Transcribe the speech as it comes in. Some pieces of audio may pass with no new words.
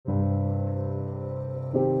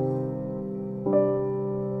The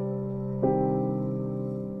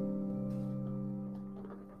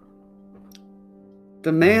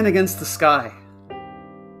Man Against the Sky.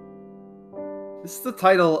 This is the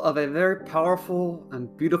title of a very powerful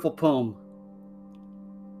and beautiful poem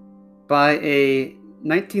by a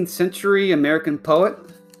 19th century American poet,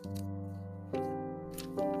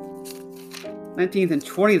 19th and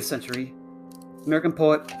 20th century American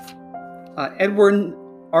poet, Edwin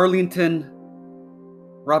Arlington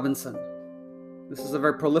Robinson. This is a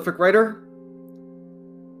very prolific writer,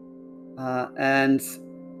 and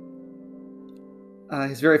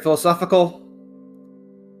he's very philosophical.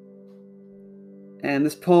 And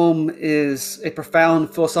this poem is a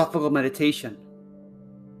profound philosophical meditation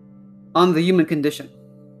on the human condition.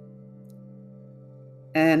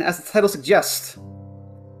 And as the title suggests,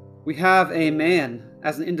 we have a man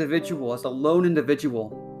as an individual, as a lone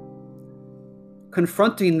individual,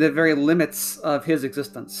 confronting the very limits of his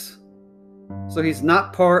existence. So he's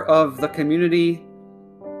not part of the community.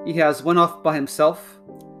 He has went off by himself.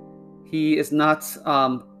 He is not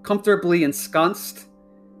comfortably ensconced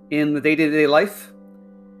in the day-to-day life.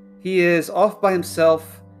 He is off by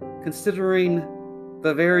himself, considering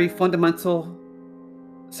the very fundamental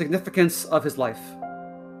significance of his life.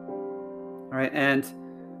 All right, and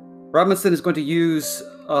Robinson is going to use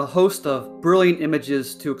a host of brilliant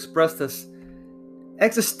images to express this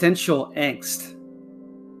existential angst.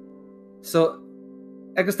 So,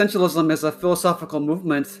 existentialism is a philosophical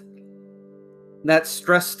movement that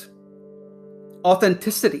stressed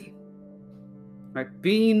authenticity, right?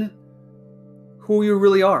 Being who you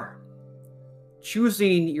really are,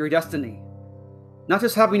 choosing your destiny, not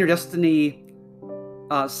just having your destiny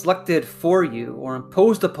selected for you or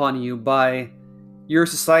imposed upon you by your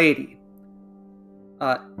society,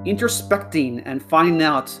 introspecting and finding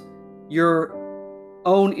out your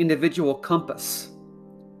own individual compass,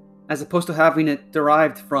 as opposed to having it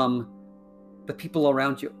derived from the people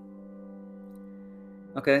around you.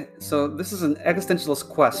 Okay, so this is an existentialist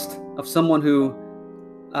quest of someone who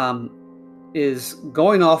is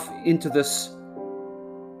going off into this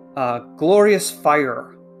glorious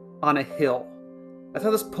fire on a hill. That's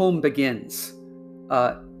how this poem begins.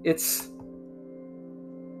 It's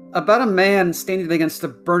about a man standing against a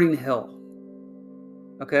burning hill.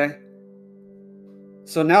 Okay?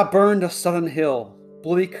 So now burned a sudden hill,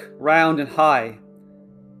 bleak, round, and high,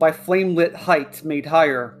 by flame-lit height made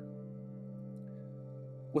higher,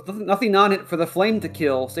 with nothing on it for the flame to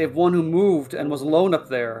kill, save one who moved and was alone up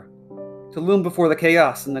there, to loom before the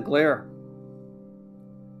chaos and the glare.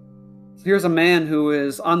 So here's a man who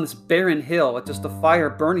is on this barren hill with just a fire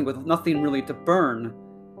burning with nothing really to burn,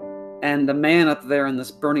 and a man up there in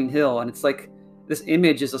this burning hill. And it's like this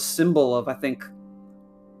image is a symbol of, I think,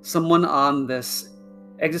 someone on this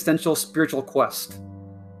existential spiritual quest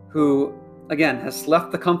who, again, has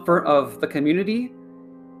left the comfort of the community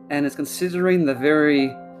and is considering the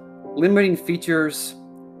very limiting features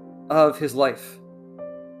of his life.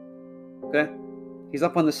 Okay? He's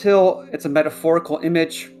up on this hill. It's a metaphorical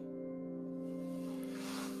image.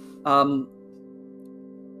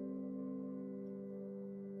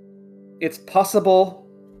 It's possible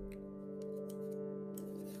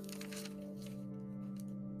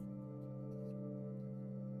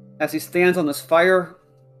as he stands on this fire.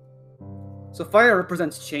 So fire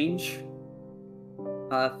represents change.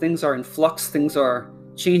 Things are in flux. Things are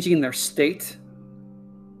changing their state.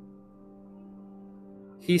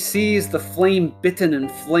 He sees the flame-bitten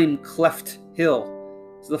and flame-cleft hill.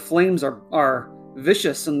 So the flames are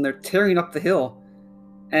vicious and they're tearing up the hill.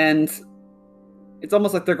 And it's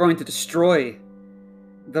almost like they're going to destroy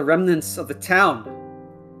the remnants of the town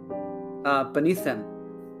beneath them.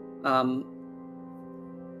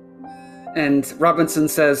 And Robinson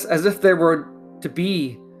says, as if there were to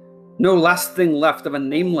be no last thing left of a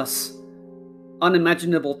nameless,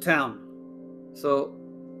 unimaginable town. So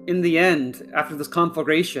in the end, after this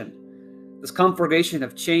conflagration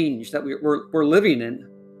of change that we're living in,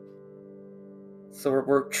 so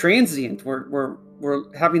we're transient, we're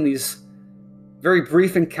having these very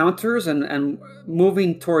brief encounters and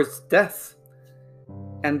moving towards death.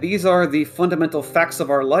 And these are the fundamental facts of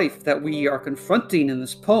our life that we are confronting in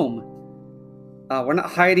this poem. We're not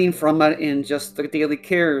hiding from it in just the daily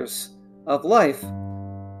cares of life.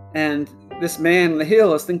 And this man on the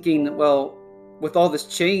hill is thinking, well, with all this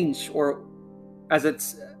change, or as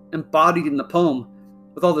it's embodied in the poem,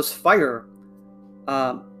 with all this fire,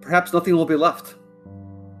 perhaps nothing will be left.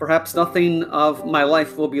 Perhaps nothing of my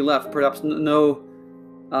life will be left. Perhaps no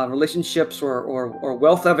relationships or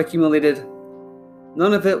wealth I've accumulated.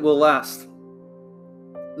 None of it will last.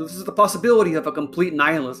 This is the possibility of a complete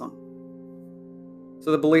nihilism.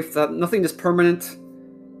 So the belief that nothing is permanent,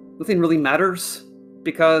 nothing really matters,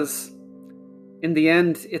 because in the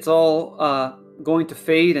end, it's all going to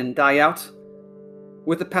fade and die out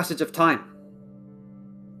with the passage of time.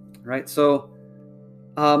 Right? So,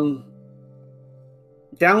 down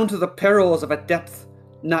to the perils of a depth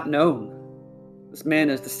not known, this man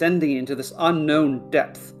is descending into this unknown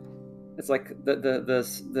depth. It's like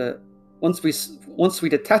once we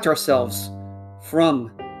detach ourselves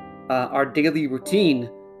from our daily routine,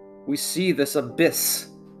 we see this abyss,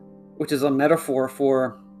 which is a metaphor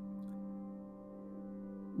for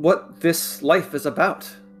what this life is about,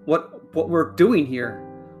 what we're doing here,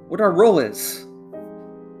 what our role is.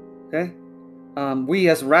 Okay? We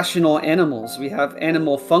as rational animals, we have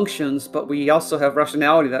animal functions, but we also have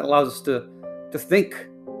rationality that allows us to think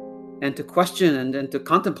and to question and to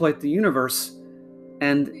contemplate the universe.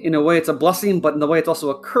 And in a way, it's a blessing, but in a way, it's also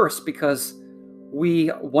a curse, because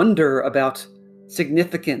we wonder about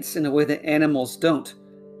significance in a way that animals don't,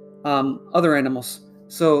 other animals.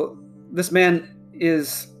 So this man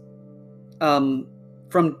is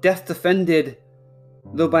from death defended,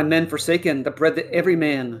 though by men forsaken, the bread that every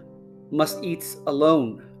man must eat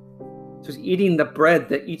alone. So he's eating the bread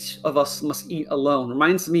that each of us must eat alone.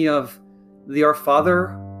 Reminds me of the Our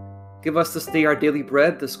Father, give us this day our daily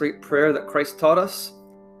bread, this great prayer that Christ taught us.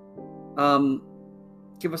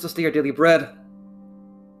 Give us this day our daily bread.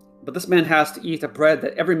 But this man has to eat a bread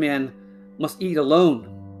that every man must eat alone.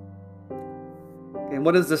 And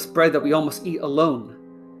what is this bread that we all must eat alone?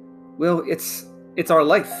 Well, it's our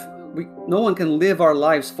life. No one can live our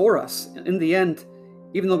lives for us. In the end,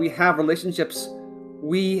 even though we have relationships,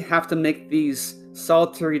 we have to make these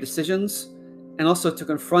solitary decisions, and also to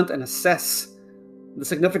confront and assess the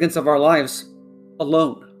significance of our lives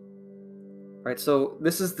alone. Right? So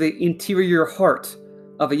this is the interior heart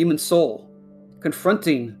of a human soul,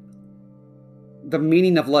 confronting the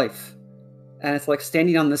meaning of life. And it's like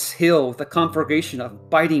standing on this hill with a conflagration of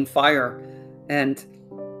biting fire, and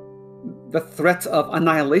the threat of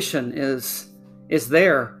annihilation is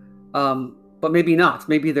there. But maybe not.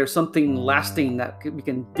 Maybe there's something lasting that we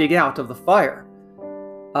can dig out of the fire.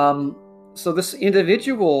 So this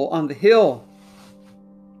individual on the hill,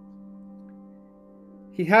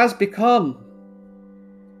 he has become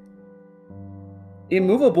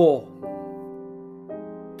immovable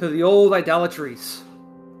to the old idolatries.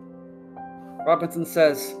 Robinson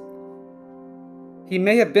says, he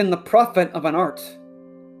may have been the prophet of an art,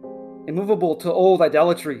 immovable to old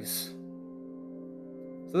idolatries.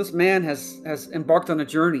 So this man has embarked on a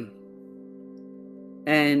journey,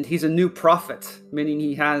 and he's a new prophet, meaning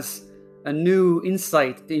he has a new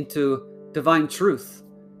insight into divine truth.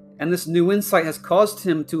 And this new insight has caused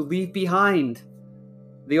him to leave behind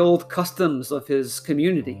the old customs of his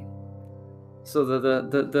community. So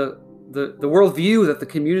the worldview that the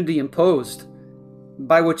community imposed,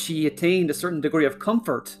 by which he attained a certain degree of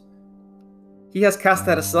comfort, he has cast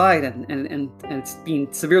that aside, and it's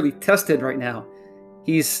being severely tested right now.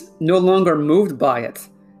 He's no longer moved by it.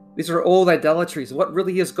 These are old idolatries. What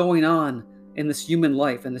really is going on in this human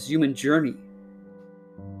life and this human journey?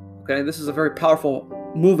 Okay, this is a very powerful,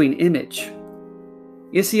 moving image.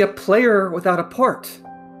 Is he a player without a part?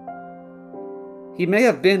 He may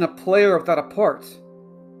have been a player without a part,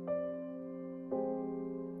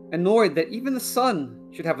 annoyed that even the sun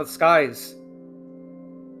should have the skies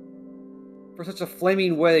for such a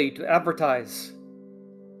flaming way to advertise.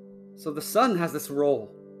 So the sun has this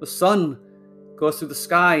role. The sun goes through the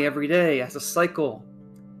sky every day as a cycle.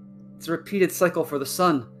 It's a repeated cycle for the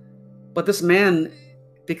sun. But this man,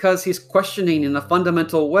 because he's questioning in a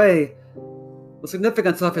fundamental way the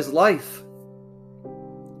significance of his life,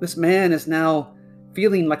 this man is now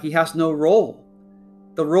feeling like he has no role.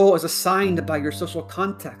 The role is assigned by your social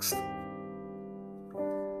context.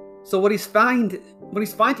 So what he's finding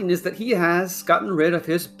is that he has gotten rid of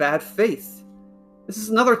his bad faith. This is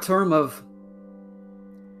another term of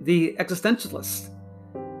the existentialist.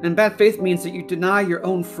 And bad faith means that you deny your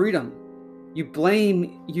own freedom. You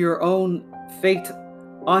blame your own fate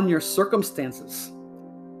on your circumstances.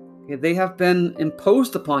 Okay, they have been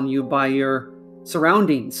imposed upon you by your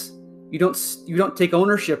surroundings. You don't take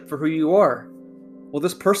ownership for who you are. Well,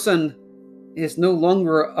 this person is no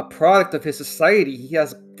longer a product of his society. He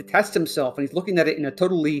has detached himself, and he's looking at it in a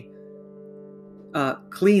totally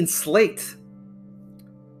clean slate.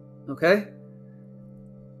 Okay?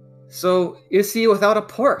 So, is he without a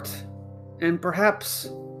part? And perhaps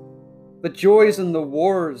the joys and the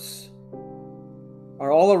wars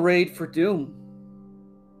are all arrayed for doom.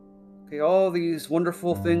 Okay, all these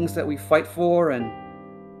wonderful things that we fight for and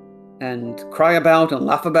cry about and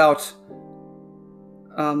laugh about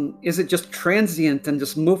Is it just transient and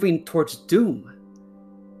just moving towards doom?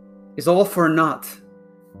 Is all for naught?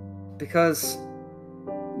 Because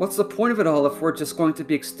what's the point of it all if we're just going to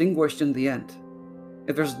be extinguished in the end?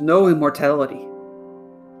 If there's no immortality?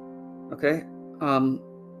 Okay?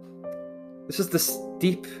 This is this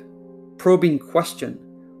deep, probing question.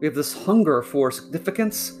 We have this hunger for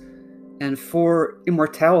significance and for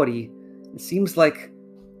immortality. It seems like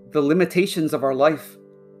the limitations of our life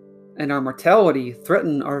and our mortality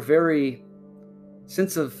threaten our very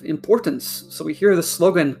sense of importance. So we hear the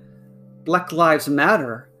slogan, Black Lives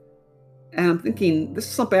Matter, and I'm thinking, this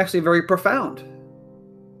is something actually very profound.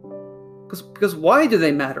 Because why do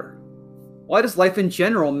they matter? Why does life in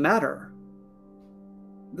general matter?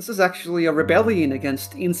 This is actually a rebellion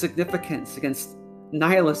against insignificance, against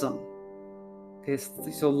nihilism. Okay,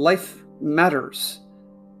 so life matters.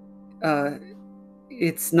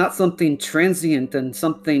 It's not something transient and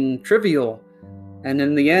something trivial. And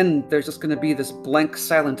in the end, there's just going to be this blank,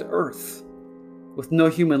 silent earth with no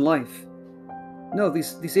human life. No,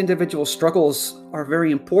 these individual struggles are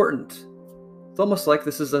very important. It's almost like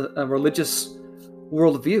this is a religious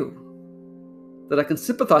worldview that I can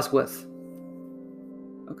sympathize with.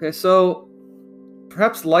 Okay, so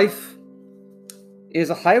perhaps life is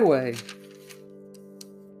a highway,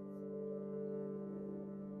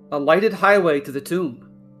 a lighted highway to the tomb.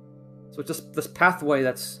 So just this pathway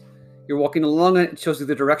you're walking along it shows you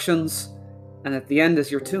the directions, and at the end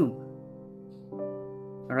is your tomb.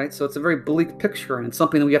 All right, so it's a very bleak picture, and it's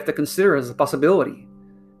something that we have to consider as a possibility.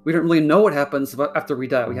 We don't really know what happens after we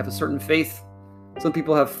die. We have a certain faith. Some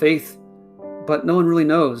people have faith, but no one really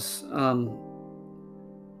knows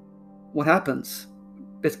what happens.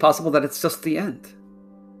 It's possible that it's just the end.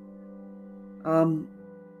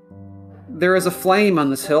 There is a flame on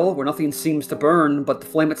this hill where nothing seems to burn but the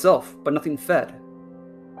flame itself, but nothing fed.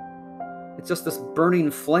 It's just this burning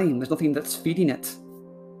flame. There's nothing that's feeding it.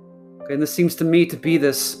 Okay, and this seems to me to be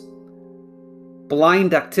this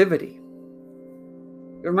blind activity.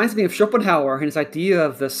 It reminds me of Schopenhauer and his idea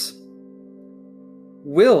of this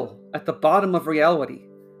will at the bottom of reality.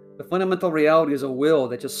 The fundamental reality is a will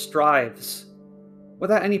that just strives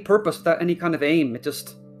without any purpose, without any kind of aim. It's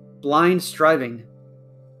just blind striving.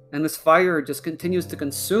 And this fire just continues to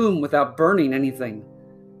consume without burning anything.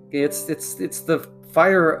 Okay, it's the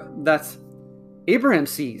fire that Abraham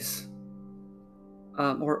sees.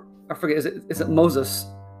 Or I forget, is it Moses?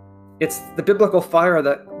 It's the biblical fire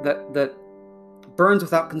that burns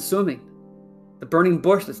without consuming. The burning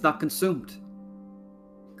bush that's not consumed.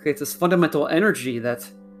 Okay, it's this fundamental energy that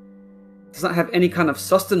does not have any kind of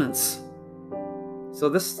sustenance. So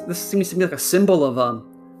this seems to me like a symbol of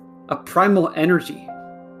a primal energy.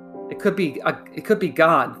 It could be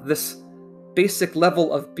God, this basic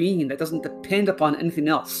level of being that doesn't depend upon anything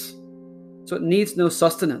else. So it needs no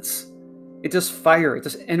sustenance. It's just fire. It's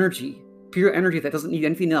just energy, pure energy that doesn't need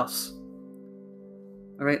anything else.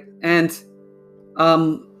 All right, and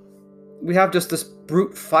we have just this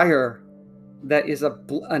brute fire that is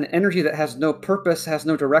an energy that has no purpose, has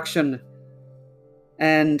no direction,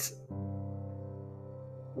 and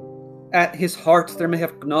at his heart there may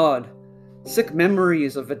have gnawed sick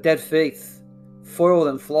memories of a dead faith, foiled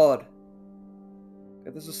and flawed.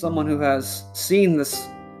 Okay, this is someone who has seen this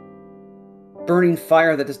burning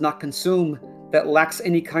fire that does not consume, that lacks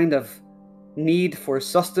any kind of need for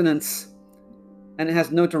sustenance, and it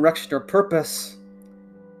has no direction or purpose,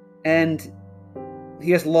 and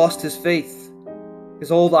he has lost his faith.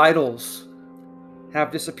 His old idols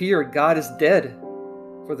have disappeared. God is dead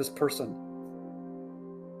for this person.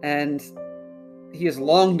 And he is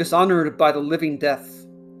long dishonored by the living death,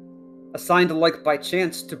 assigned alike by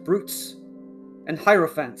chance to brutes and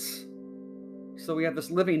hierophants. So we have this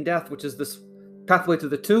living death, which is this pathway to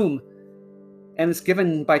the tomb, and it's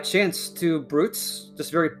given by chance to brutes,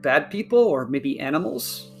 just very bad people, or maybe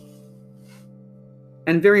animals,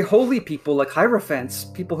 and very holy people like hierophants,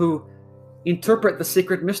 people who interpret the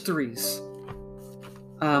sacred mysteries.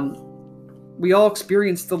 We all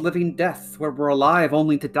experience the living death, where we're alive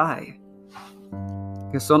only to die.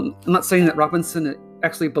 Okay, so I'm not saying that Robinson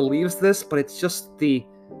actually believes this, but it's just the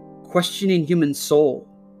questioning human soul,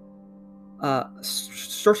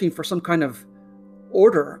 searching for some kind of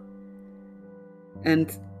order,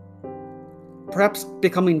 and perhaps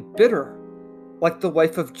becoming bitter, like the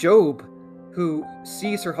wife of Job, who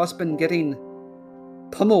sees her husband getting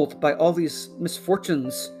pummeled by all these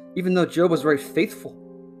misfortunes, even though Job was very faithful.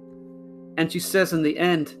 And she says in the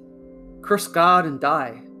end, curse God and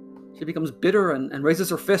die. She becomes bitter and raises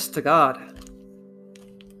her fist to God.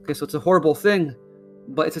 Okay, so it's a horrible thing,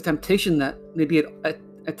 but it's a temptation that maybe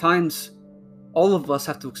at times all of us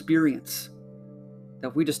have to experience.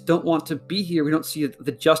 that we just don't want to be here. We don't see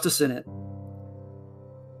the justice in it.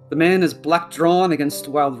 The man is black drawn against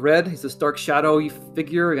wild red. He's this dark shadowy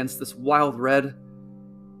figure against this wild red.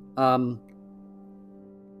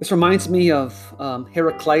 This reminds me of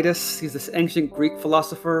Heraclitus. He's this ancient Greek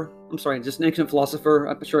philosopher. I'm sorry, just an ancient philosopher.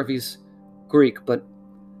 I'm not sure if he's Greek, but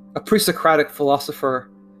a pre-Socratic philosopher.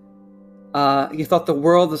 He thought the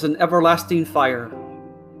world was an everlasting fire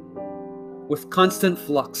with constant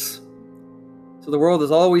flux. So the world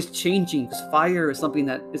is always changing because fire is something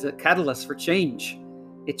that is a catalyst for change.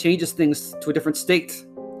 It changes things to a different state.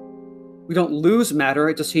 We don't lose matter,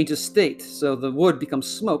 it just changes state. So the wood becomes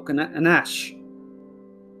smoke and ash.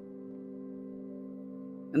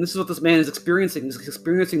 And this is what this man is experiencing. He's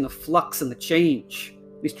experiencing the flux and the change.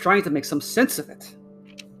 He's trying to make some sense of it.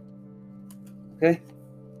 Okay?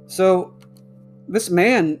 So this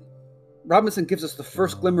man, Robinson gives us the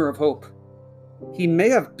first glimmer of hope. He may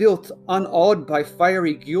have built unawed by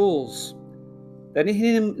fiery gules, that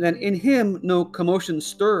in him no commotion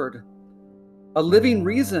stirred, a living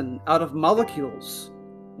reason out of molecules,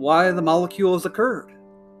 why the molecules occurred.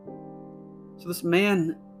 So this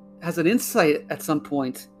man has an insight at some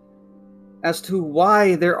point as to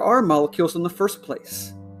why there are molecules in the first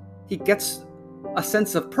place. He gets a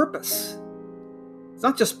sense of purpose. It's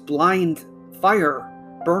not just blind fire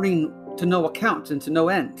burning to no account and to no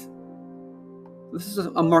end. This is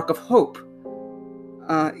a mark of hope.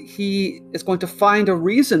 He is going to find a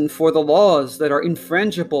reason for the laws that are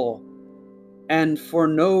infrangible and for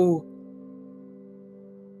no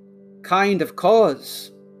kind of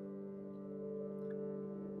cause.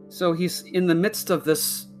 So he's in the midst of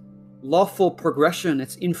this lawful progression.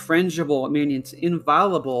 It's infrangible, meaning it's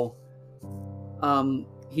inviolable.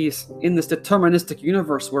 He's in this deterministic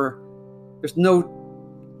universe where there's no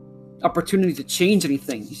opportunity to change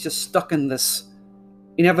anything. He's just stuck in this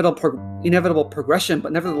inevitable progression,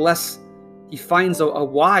 but nevertheless, he finds a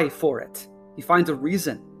why for it. He finds a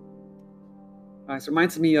reason. It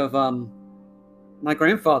reminds me of my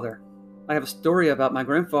grandfather. I have a story about my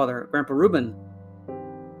grandfather, Grandpa Reuben.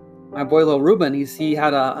 My abuelo Reuben, he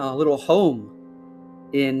had a little home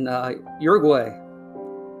in Uruguay,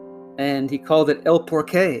 and he called it El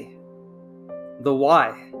Porqué, the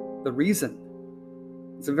why, the reason.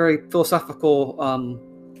 It's a very philosophical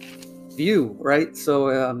view, right?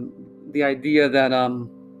 So the idea that,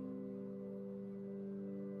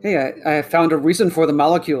 hey, I found a reason for the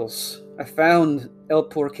molecules. I found El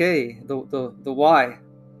Porqué, the why.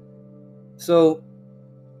 So,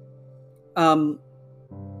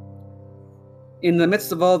 in the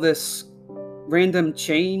midst of all this random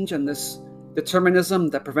change and this determinism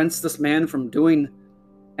that prevents this man from doing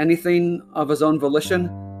anything of his own volition,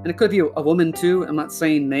 and it could be a woman too. I'm not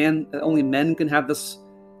saying only men can have this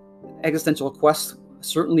existential quest.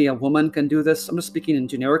 Certainly a woman can do this. I'm just speaking in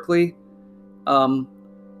generically.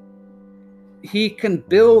 He can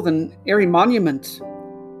build an airy monument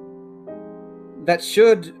that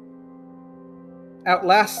should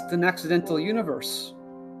outlast an accidental universe.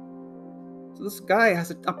 So this guy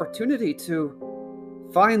has an opportunity to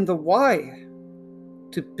find the why,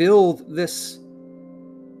 to build this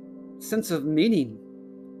sense of meaning,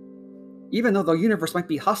 even though the universe might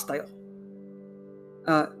be hostile.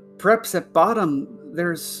 Perhaps at bottom,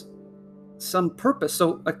 there's some purpose.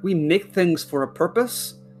 So like we make things for a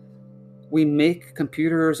purpose. We make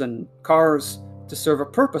computers and cars to serve a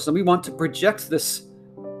purpose, and we want to project this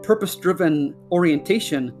purpose-driven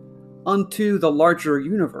orientation onto the larger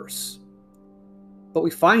universe. But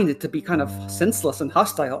we find it to be kind of senseless and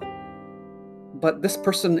hostile. But this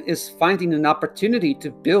person is finding an opportunity to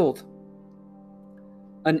build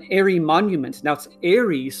an airy monument. Now it's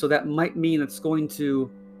airy, so that might mean it's going to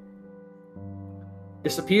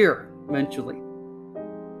disappear eventually.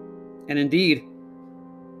 And indeed,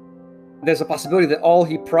 there's a possibility that all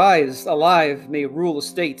he prized alive may rule a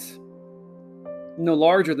state, no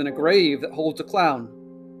larger than a grave that holds a clown.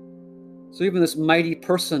 So even this mighty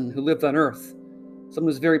person who lived on earth,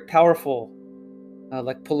 someone who's very powerful,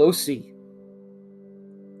 like Pelosi,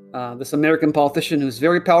 this American politician who's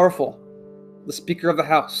very powerful, the Speaker of the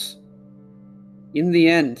House, in the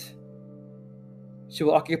end, she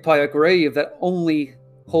will occupy a grave that only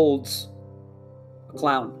holds a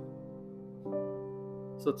clown.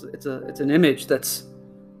 So it's an image that's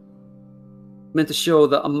meant to show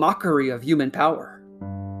a mockery of human power.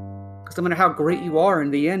 Because no matter how great you are,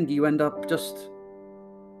 in the end, you end up just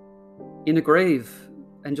in a grave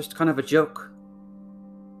and just kind of a joke.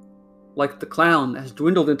 Like the clown has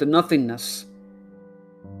dwindled into nothingness.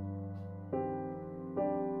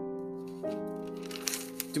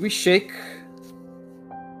 Do we shake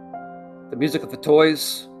the music of the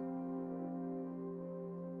toys?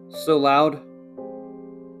 so loud?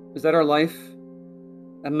 Is that our life?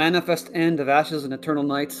 A manifest end of ashes and eternal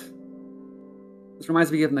night? This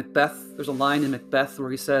reminds me of Macbeth. There's a line in Macbeth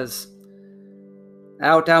where he says,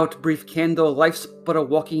 "Out, out, brief candle, life's but a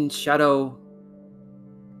walking shadow.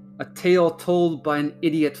 A tale told by an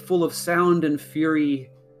idiot, full of sound and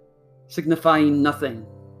fury, signifying nothing."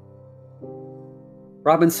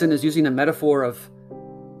 Robinson is using a metaphor of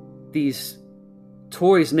these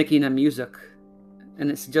toys making a music. And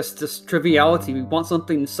it's just this triviality. We want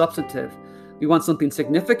something substantive. We want something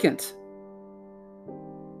significant.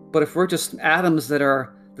 But if we're just atoms that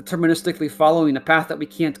are deterministically following a path that we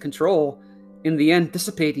can't control, in the end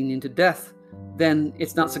dissipating into death, then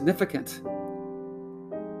it's not significant.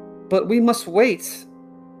 But we must wait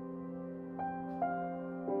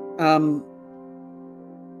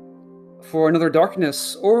for another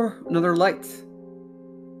darkness or another light.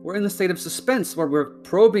 We're in the state of suspense where we're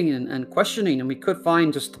probing and questioning, and we could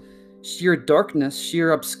find just sheer darkness,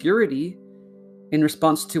 sheer obscurity in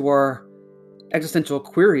response to our existential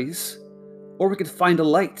queries, or we could find a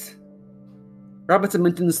light. Robinson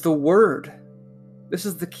mentions the Word. This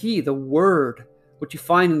is the key, the Word, which you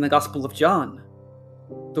find in the Gospel of John.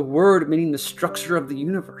 The Word meaning the structure of the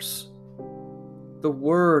universe. The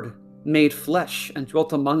Word made flesh and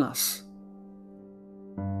dwelt among us.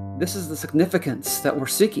 This is the significance that we're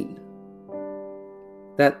seeking.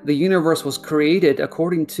 That the universe was created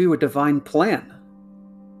according to a divine plan.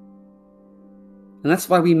 And that's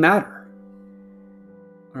why we matter.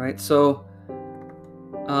 All right, so,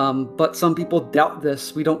 but some people doubt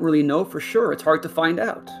this. We don't really know for sure. It's hard to find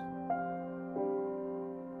out.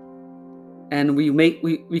 And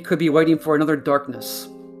we could be waiting for another darkness.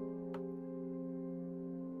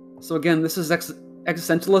 So again, this is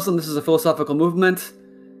existentialism. This is a philosophical movement.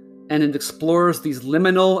 And it explores these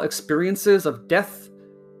liminal experiences of death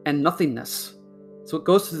and nothingness. So it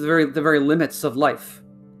goes to the very limits of life.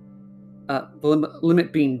 The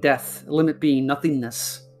limit being death, the limit being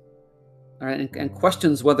nothingness. All right, and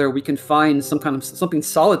questions whether we can find something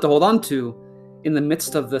solid to hold on to in the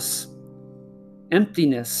midst of this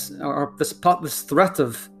emptiness or this threat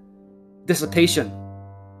of dissipation.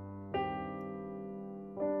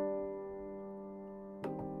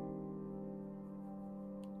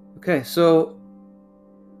 Okay, so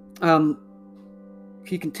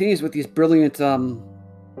he continues with these brilliant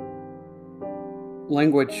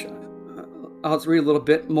language. I'll just read a little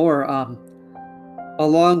bit more.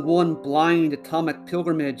 Along one blind atomic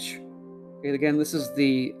pilgrimage. Okay, again, this is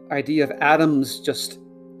the idea of atoms just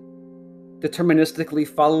deterministically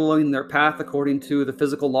following their path according to the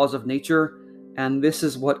physical laws of nature. And this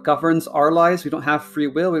is what governs our lives. We don't have free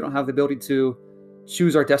will. We don't have the ability to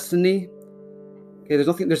choose our destiny. Okay,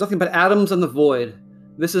 there's nothing but atoms and the void.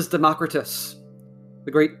 This is Democritus,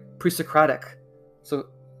 the great pre-Socratic. So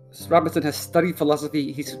Robinson has studied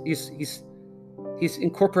philosophy. He's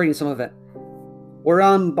incorporating some of it.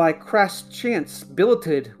 Whereon by crass chance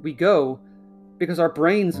billeted we go, because our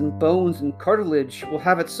brains and bones and cartilage will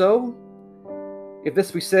have it so. If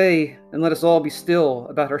this we say, then let us all be still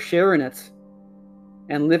about our share in it,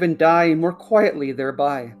 and live and die more quietly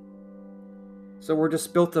thereby. So we're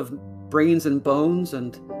just built of brains and bones,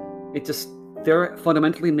 and they're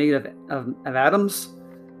fundamentally made of atoms,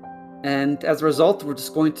 and as a result we're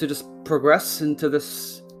just going to just progress into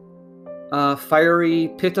this fiery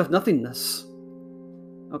pit of nothingness.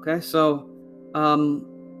 Okay, so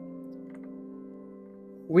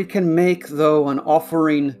we can make, though, an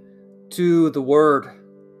offering to the Word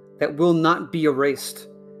that will not be erased.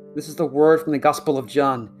 This is the word from the Gospel of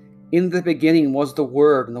John. In the beginning was the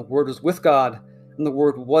Word, and the Word was with God, and the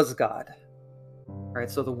Word was God. All right,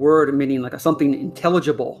 so the Word meaning like something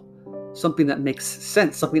intelligible, something that makes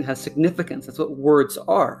sense, something that has significance. That's what words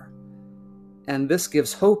are. And this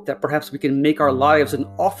gives hope that perhaps we can make our lives an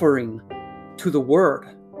offering to the Word.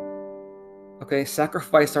 Okay,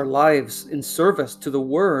 sacrifice our lives in service to the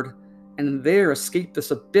Word, and there escape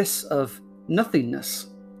this abyss of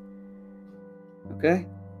nothingness. Okay?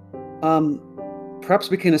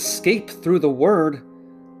 Perhaps we can escape through the Word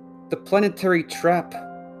the planetary trap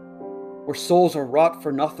where souls are wrought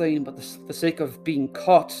for nothing but the sake of being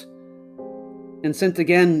caught, and sent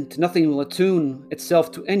again to nothing will attune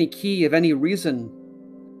itself to any key of any reason,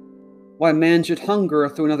 why man should hunger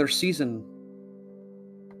through another season.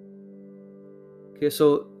 Okay,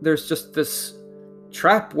 so there's just this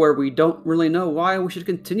trap where we don't really know why we should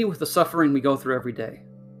continue with the suffering we go through every day.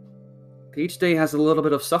 Okay, each day has a little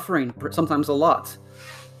bit of suffering, sometimes a lot.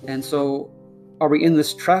 And so are we in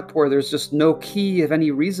this trap where there's just no key of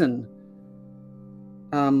any reason?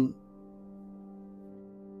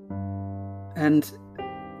 And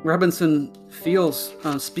Robinson feels,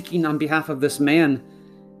 speaking on behalf of this man,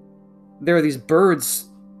 there are these birds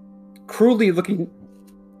cruelly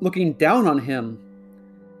looking down on him,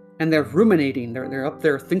 and they're ruminating. They're up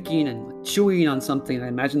there thinking and chewing on something. I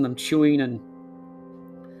imagine them chewing and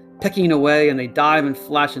pecking away, and they dive and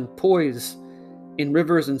flash and poise in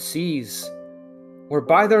rivers and seas, or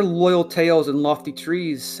by their loyal tails in lofty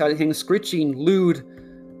trees hang screeching, lewd,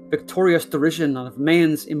 victorious derision of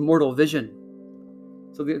man's immortal vision.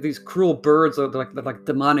 So these cruel birds are like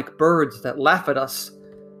demonic birds that laugh at us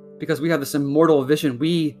because we have this immortal vision.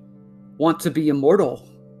 We want to be immortal.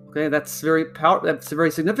 Okay, that's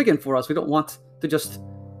very significant for us. We don't want to just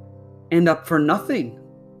end up for nothing,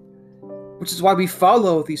 which is why we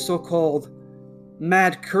follow these so-called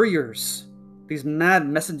mad couriers, these mad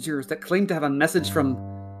messengers that claim to have a message from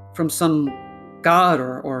some god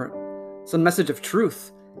or some message of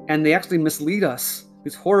truth, and they actually mislead us.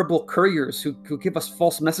 These horrible couriers who give us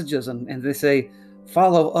false messages, and they say,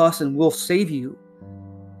 follow us and we'll save you.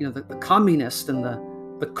 You know, the communists and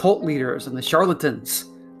the cult leaders and the charlatans.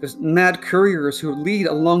 There's mad couriers who lead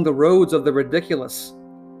along the roads of the ridiculous.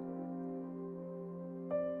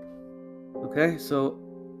 Okay, so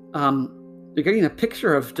you're getting a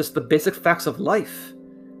picture of just the basic facts of life,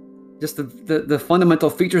 just the fundamental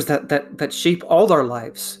features that shape all our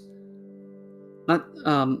lives.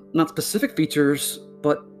 Not specific features,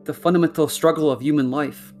 but the fundamental struggle of human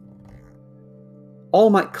life. All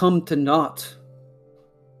might come to naught.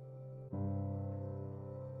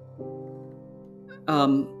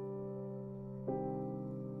 And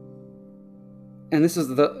this is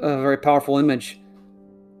a very powerful image.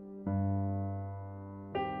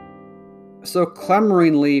 So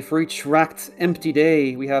clamoringly for each racked, empty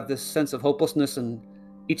day, we have this sense of hopelessness, and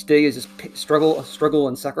each day is just struggle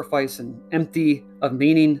and sacrifice and empty of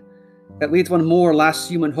meaning that leads one more last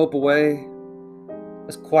human hope away.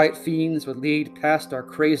 As quiet fiends would lead past our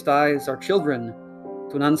crazed eyes, our children,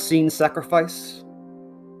 to an unseen sacrifice.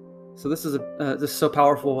 So this is so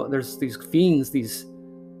powerful. There's these fiends, these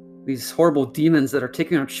horrible demons that are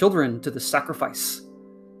taking our children to the sacrifice,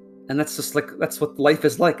 and that's what life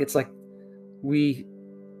is like. It's like we,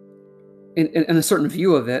 in a certain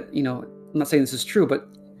view of it, you know, I'm not saying this is true, but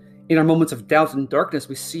in our moments of doubt and darkness,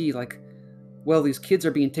 we see like, well, these kids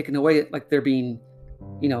are being taken away, like they're being,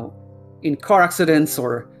 you know, in car accidents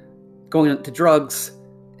or going into drugs,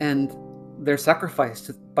 and they're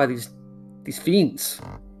sacrificed by these fiends.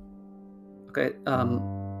 Okay,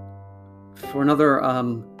 for another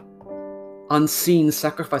unseen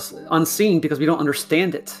sacrifice, unseen because we don't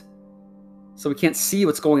understand it. So we can't see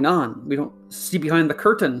what's going on. We don't see behind the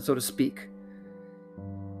curtain, so to speak.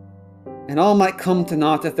 And all might come to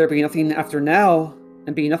naught if there be nothing after now,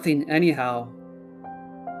 and be nothing anyhow.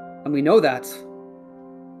 And we know that.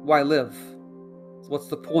 Why live? So what's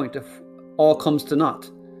the point if all comes to naught?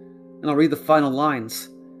 And I'll read the final lines.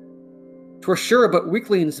 'Twere sure but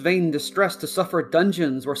weaklings' vain distress to suffer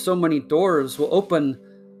dungeons where so many doors will open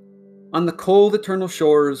on the cold eternal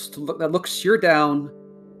shores that look sheer down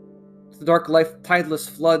to the dark life tideless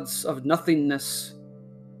floods of nothingness,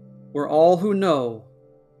 where all who know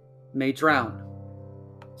may drown.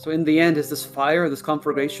 So in the end, is this fire, this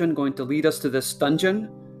conflagration, going to lead us to this dungeon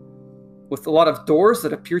with a lot of doors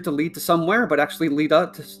that appear to lead to somewhere, but actually lead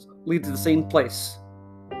to the same place?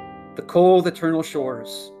 The cold eternal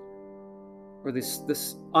shores, or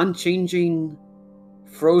this unchanging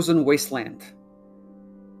frozen wasteland,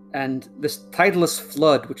 and this tideless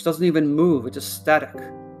flood which doesn't even move, it's just static,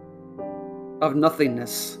 of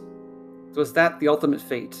nothingness. So is that the ultimate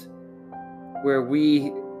fate, where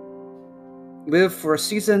we live for a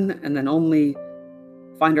season and then only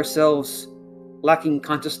find ourselves lacking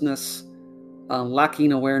consciousness,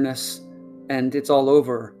 lacking awareness, and it's all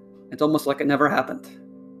over? It's almost like it never happened.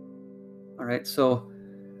 All right, so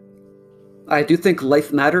I do think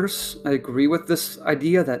life matters. I agree with this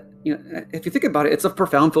idea that, you know, if you think about it, it's a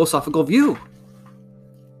profound philosophical view.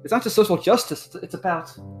 It's not just social justice, it's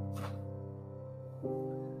about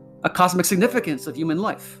a cosmic significance of human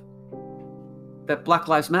life. That Black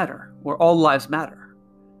lives matter, or all lives matter.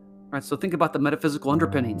 All right, so think about the metaphysical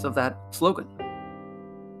underpinnings of that slogan.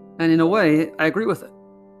 And in a way, I agree with it.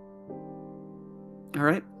 All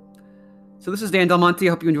right. So this is Dan Del Monte. I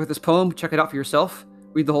hope you enjoyed this poem. Check it out for yourself.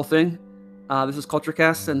 Read the whole thing. This is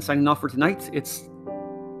CultureCast, and signing off for tonight. It's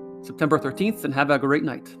September 13th, and have a great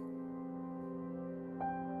night.